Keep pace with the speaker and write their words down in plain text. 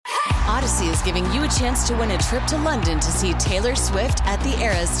Odyssey is giving you a chance to win a trip to London to see Taylor Swift at the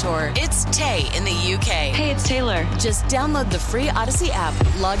Eras Tour. It's Tay in the UK. Hey, it's Taylor. Just download the free Odyssey app,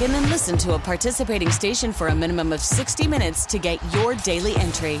 log in and listen to a participating station for a minimum of 60 minutes to get your daily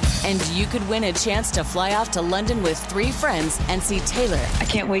entry. And you could win a chance to fly off to London with 3 friends and see Taylor. I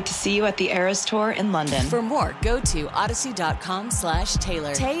can't wait to see you at the Eras Tour in London. For more, go to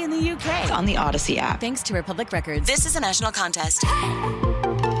odyssey.com/Taylor. Tay in the UK. It's on the Odyssey app. Thanks to Republic Records. This is a national contest.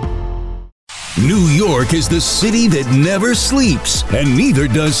 New York is the city that never sleeps, and neither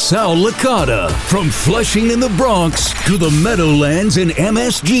does Sal Licata. From Flushing in the Bronx to the Meadowlands in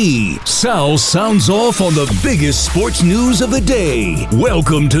MSG, Sal sounds off on the biggest sports news of the day.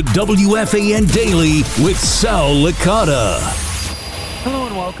 Welcome to WFAN Daily with Sal Licata. Hello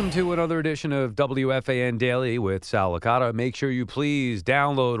and welcome to another edition of WFAN Daily with Sal Licata. Make sure you please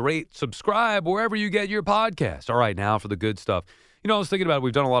download, rate, subscribe wherever you get your podcast. All right, now for the good stuff. You know, I was thinking about it.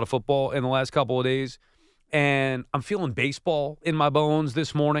 We've done a lot of football in the last couple of days, and I'm feeling baseball in my bones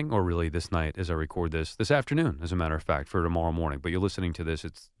this morning, or really this night as I record this afternoon, as a matter of fact, for tomorrow morning. But you're listening to this,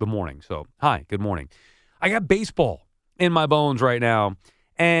 it's the morning. So, hi, good morning. I got baseball in my bones right now,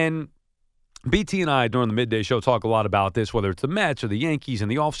 and BT and I, during the midday show, talk a lot about this, whether it's the Mets or the Yankees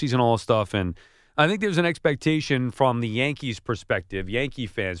and the offseason, all this stuff. And I think there's an expectation from the Yankees perspective, Yankee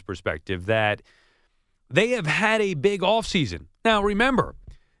fans' perspective, that they have had a big offseason. Now, remember,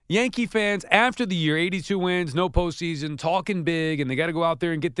 Yankee fans, after the year, 82 wins, no postseason, talking big, and they got to go out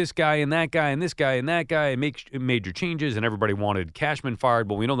there and get this guy and that guy and this guy and that guy and make major changes, and everybody wanted Cashman fired,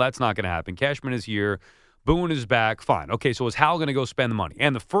 but we know that's not going to happen. Cashman is here. Boone is back. Fine. Okay, so is Hal going to go spend the money?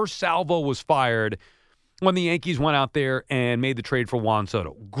 And the first salvo was fired when the Yankees went out there and made the trade for Juan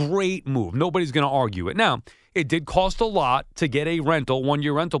Soto. Great move. Nobody's going to argue it. Now, it did cost a lot to get a rental,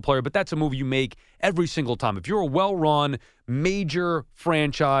 one-year rental player, but that's a move you make every single time. If you're a well-run, major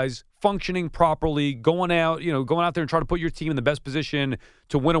franchise, functioning properly, going out there and trying to put your team in the best position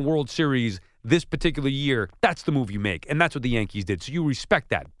to win a World Series this particular year, that's the move you make, and that's what the Yankees did. So you respect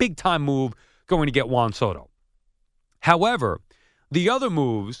that. Big-time move going to get Juan Soto. However, the other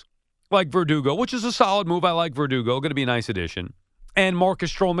moves, like Verdugo, which is a solid move. I like Verdugo, going to be a nice addition, and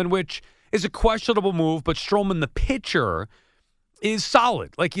Marcus Stroman, which is a questionable move, but Stroman, the pitcher, is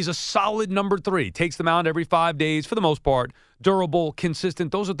solid. Like, he's a solid number 3. Takes them out every 5 days for the most part. Durable,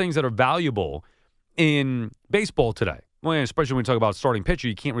 consistent. Those are things that are valuable in baseball today. Well, especially when we talk about starting pitcher,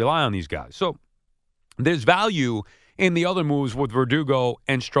 you can't rely on these guys. So there's value in the other moves with Verdugo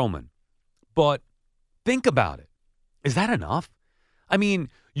and Stroman. But think about it. Is that enough? I mean,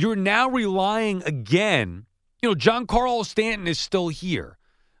 you're now relying again. Giancarlo Stanton is still here.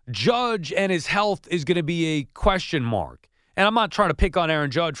 Judge and his health is going to be a question mark. And I'm not trying to pick on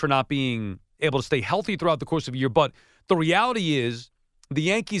Aaron Judge for not being able to stay healthy throughout the course of a year, but the reality is the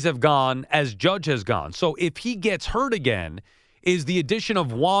Yankees have gone as Judge has gone. So if he gets hurt again, is the addition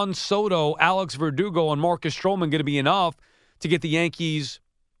of Juan Soto, Alex Verdugo, and Marcus Stroman going to be enough to get the Yankees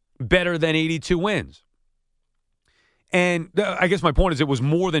better than 82 wins? And I guess my point is it was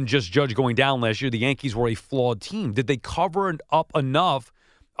more than just Judge going down last year. The Yankees were a flawed team. Did they cover up enough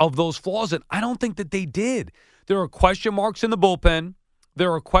of those flaws? And I don't think that they did. There are question marks in the bullpen.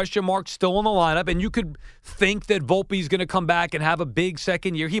 There are question marks still in the lineup. And you could think that Volpe's going to come back and have a big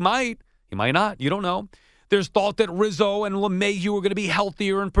second year. He might. He might not. You don't know. There's thought that Rizzo and LeMahieu are going to be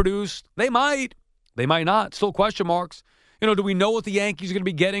healthier and produce. They might. They might not. Still question marks. Do we know what the Yankees are going to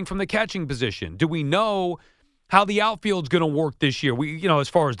be getting from the catching position? Do we know how the outfield's going to work this year? As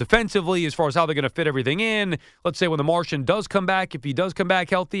far as defensively, as far as how they're going to fit everything in. Let's say when the Martian does come back, if he does come back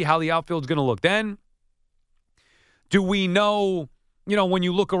healthy, how the outfield's going to look then. Do we know, when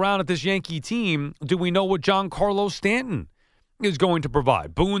you look around at this Yankee team, do we know what Giancarlo Stanton is going to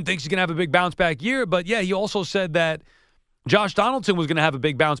provide? Boone thinks he's going to have a big bounce back year, but yeah, he also said that Josh Donaldson was going to have a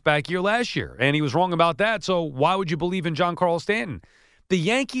big bounce back year last year, and he was wrong about that. So why would you believe in Giancarlo Stanton? The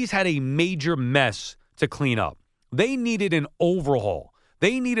Yankees had a major mess to clean up. They needed an overhaul.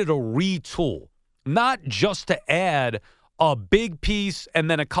 They needed a retool, not just to add a big piece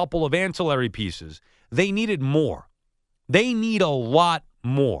and then a couple of ancillary pieces. They needed more. They need a lot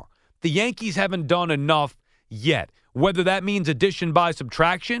more. The Yankees haven't done enough yet. Whether that means addition by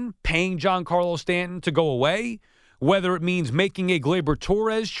subtraction, paying Giancarlo Stanton to go away, whether it means making a Gleyber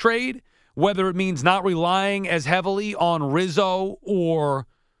Torres trade, whether it means not relying as heavily on Rizzo or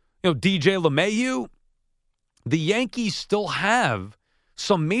DJ LeMahieu, the Yankees still have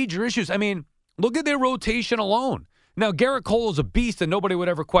some major issues. I mean, look at their rotation alone. Now, Garrett Cole is a beast and nobody would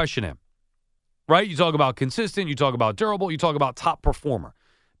ever question him, right? You talk about consistent, you talk about durable, you talk about top performer.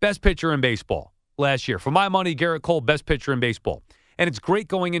 Best pitcher in baseball last year. For my money, Garrett Cole, best pitcher in baseball. And it's great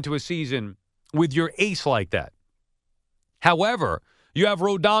going into a season with your ace like that. However, you have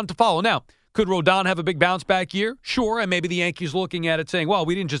Rodon to follow. Now, could Rodon have a big bounce back year? Sure, and maybe the Yankees looking at it saying, well,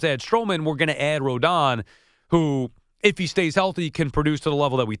 we didn't just add Stroman, we're going to add Rodon, who, if he stays healthy, can produce to the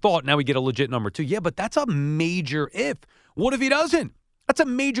level that we thought. Now we get a legit number 2. Yeah, but that's a major if. What if he doesn't? That's a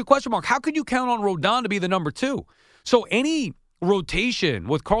major question mark. How could you count on Rodon to be the number 2? So any rotation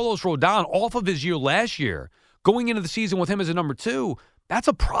with Carlos Rodon off of his year last year, going into the season with him as a number 2, that's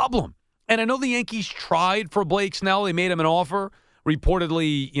a problem. And I know the Yankees tried for Blake Snell. They made him an offer,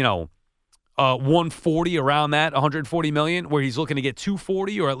 reportedly, 140 around that, 140 million, where he's looking to get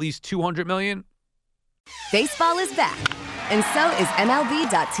 240 or at least 200 million. Baseball is back, and so is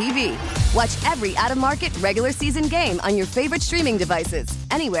MLB.tv. Watch every out-of-market regular season game on your favorite streaming devices,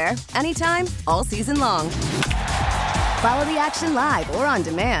 anywhere, anytime, all season long. Follow the action live or on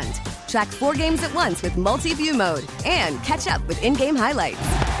demand. Track 4 games at once with multi-view mode and catch up with in-game highlights.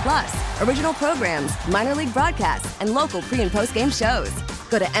 Plus, original programs, minor league broadcasts, and local pre- and post-game shows.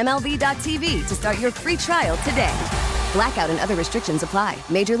 Go to MLB.tv to start your free trial today. Blackout and other restrictions apply.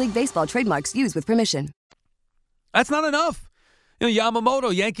 Major League Baseball trademarks used with permission. That's not enough.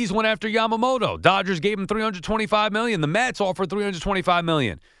 Yamamoto, Yankees went after Yamamoto. Dodgers gave him $325 million. The Mets offered $325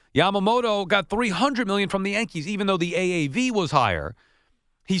 million. Yamamoto got $300 million from the Yankees, even though the AAV was higher.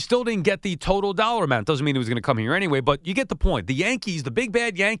 He still didn't get the total dollar amount. Doesn't mean he was going to come here anyway, but you get the point. The Yankees, the big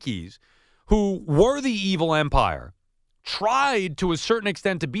bad Yankees, who were the evil empire, tried to a certain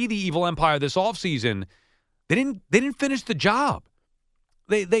extent to be the evil empire this offseason. They didn't finish the job.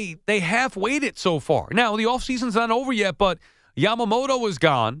 They half-weighed it so far. Now, the offseason's not over yet, but Yamamoto was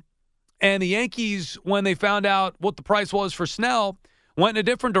gone, and the Yankees, when they found out what the price was for Snell, went in a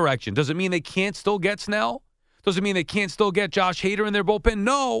different direction. Does it mean they can't still get Snell? Does it mean they can't still get Josh Hader in their bullpen?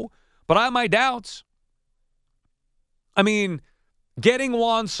 No, but I have my doubts. I mean, getting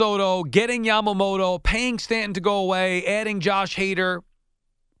Juan Soto, getting Yamamoto, paying Stanton to go away, adding Josh Hader,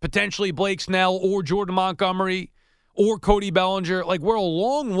 potentially Blake Snell or Jordan Montgomery or Cody Bellinger. Like, we're a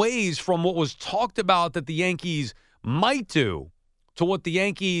long ways from what was talked about that the Yankees might do to what the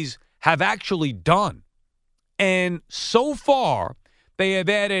Yankees have actually done. And so far, they have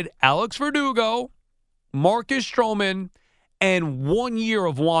added Alex Verdugo, Marcus Stroman, and 1 year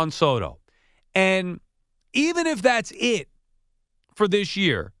of Juan Soto. And even if that's it for this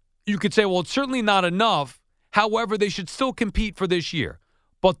year, you could say, well, it's certainly not enough. However, they should still compete for this year.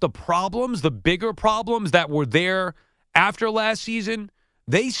 But the problems, the bigger problems that were there after last season,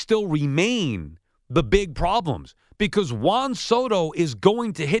 they still remain the big problems because Juan Soto is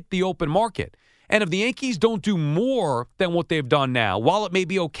going to hit the open market. And if the Yankees don't do more than what they've done now, while it may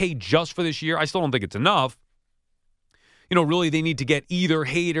be okay just for this year, I still don't think it's enough. Really they need to get either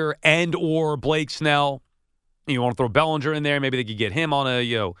Hader and or Blake Snell. You want to throw Bellinger in there, maybe they could get him on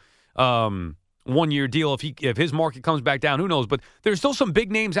a 1-year deal if his market comes back down, who knows? But there's still some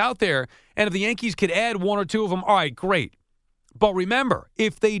big names out there, and if the Yankees could add 1 or 2 of them, all right, great. But remember,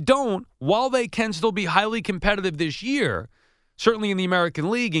 if they don't, while they can still be highly competitive this year, certainly in the American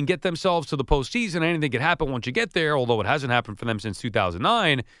League, and get themselves to the postseason, anything could happen once you get there, although it hasn't happened for them since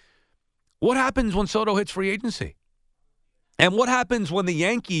 2009. What happens when Soto hits free agency? And what happens when the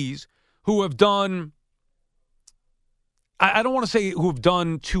Yankees, who have done, I don't want to say who have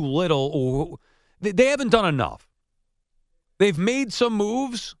done too little, or they haven't done enough. They've made some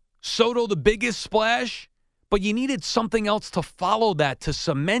moves, Soto the biggest splash, but you needed something else to follow that, to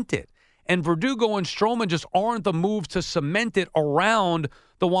cement it. And Verdugo and Stroman just aren't the moves to cement it around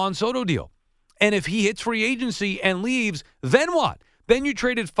the Juan Soto deal. And if he hits free agency and leaves, then what? Then you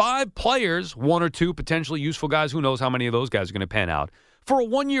traded 5 players, 1 or 2 potentially useful guys, who knows how many of those guys are going to pan out, for a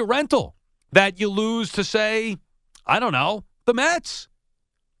 1-year rental that you lose to, say, I don't know, the Mets.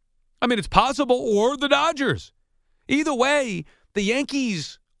 I mean, it's possible, or the Dodgers. Either way, the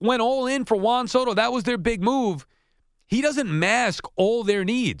Yankees went all in for Juan Soto. That was their big move. He doesn't mask all their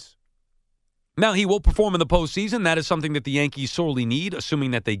needs. Now, he will perform in the postseason. That is something that the Yankees sorely need,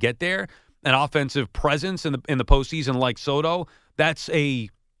 assuming that they get there. An offensive presence in the postseason like Soto, that's a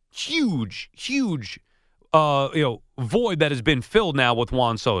huge void that has been filled now with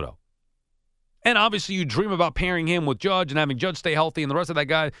Juan Soto. And obviously, you dream about pairing him with Judge and having Judge stay healthy, and the rest of the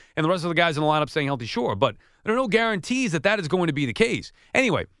guys in the lineup staying healthy. Sure, but there are no guarantees that is going to be the case.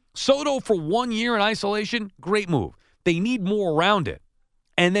 Anyway, Soto for 1 year in isolation, great move. They need more around it,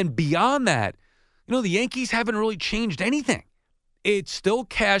 and then beyond that, the Yankees haven't really changed anything. It's still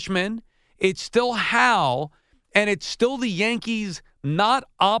Cashman, it's still Hal, and it's still the Yankees not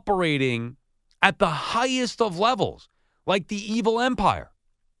operating at the highest of levels, like the evil empire.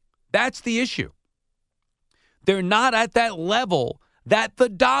 That's the issue. They're not at that level that the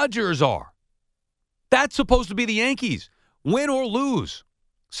Dodgers are. That's supposed to be the Yankees. Win or lose,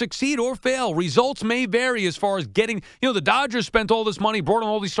 succeed or fail, results may vary as far as getting, the Dodgers spent all this money, brought in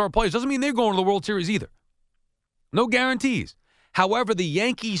all these star players. Doesn't mean they're going to the World Series either. No guarantees. However, the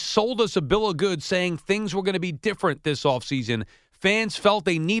Yankees sold us a bill of goods saying things were going to be different this offseason. Fans felt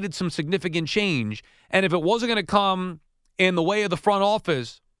they needed some significant change, and if it wasn't going to come in the way of the front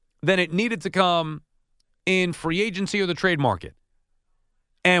office, then it needed to come in free agency or the trade market.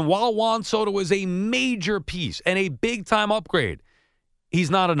 And while Juan Soto is a major piece and a big-time upgrade, he's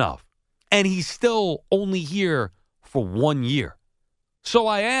not enough. And he's still only here for 1 year. So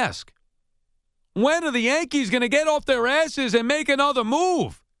I ask, when are the Yankees going to get off their asses and make another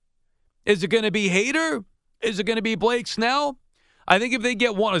move? Is it going to be Hader? Is it going to be Blake Snell? I think if they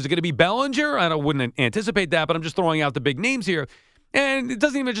get one, is it going to be Bellinger? I wouldn't anticipate that, but I'm just throwing out the big names here. And it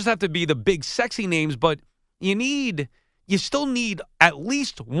doesn't even just have to be the big sexy names, but you still need at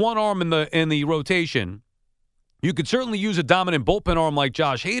least one arm in the rotation. You could certainly use a dominant bullpen arm like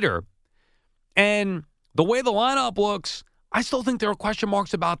Josh Hader. And the way the lineup looks, I still think there are question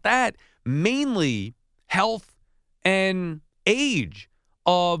marks about that. Mainly health and age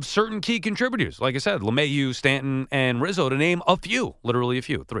of certain key contributors. Like I said, LeMahieu, Stanton, and Rizzo, to name a few. Literally a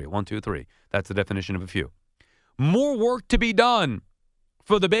few. 3. 1, 2, 3. That's the definition of a few. More work to be done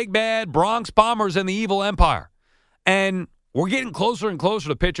for the big bad Bronx Bombers and the Evil Empire. And we're getting closer and closer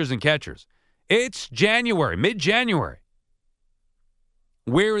to pitchers and catchers. It's January, mid-January.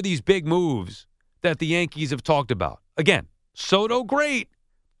 Where are these big moves that the Yankees have talked about? Again, Soto, great.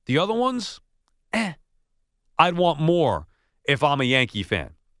 The other ones, I'd want more if I'm a Yankee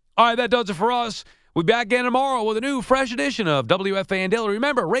fan. All right, that does it for us. We'll be back again tomorrow with a new, fresh edition of WFAN Daily.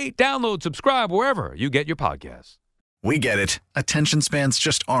 Remember, rate, download, subscribe wherever you get your podcasts. We get it. Attention spans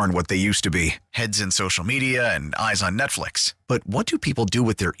just aren't what they used to be. Heads in social media and eyes on Netflix. But what do people do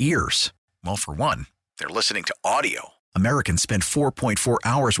with their ears? Well, for one, they're listening to audio. Americans spend 4.4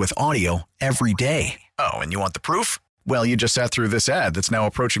 hours with audio every day. Oh, and you want the proof? Well, you just sat through this ad that's now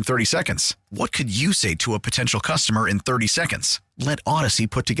approaching 30 seconds. What could you say to a potential customer in 30 seconds? Let Odyssey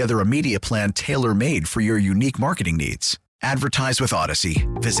put together a media plan tailor-made for your unique marketing needs. Advertise with Odyssey.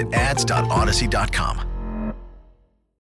 Visit ads.odyssey.com.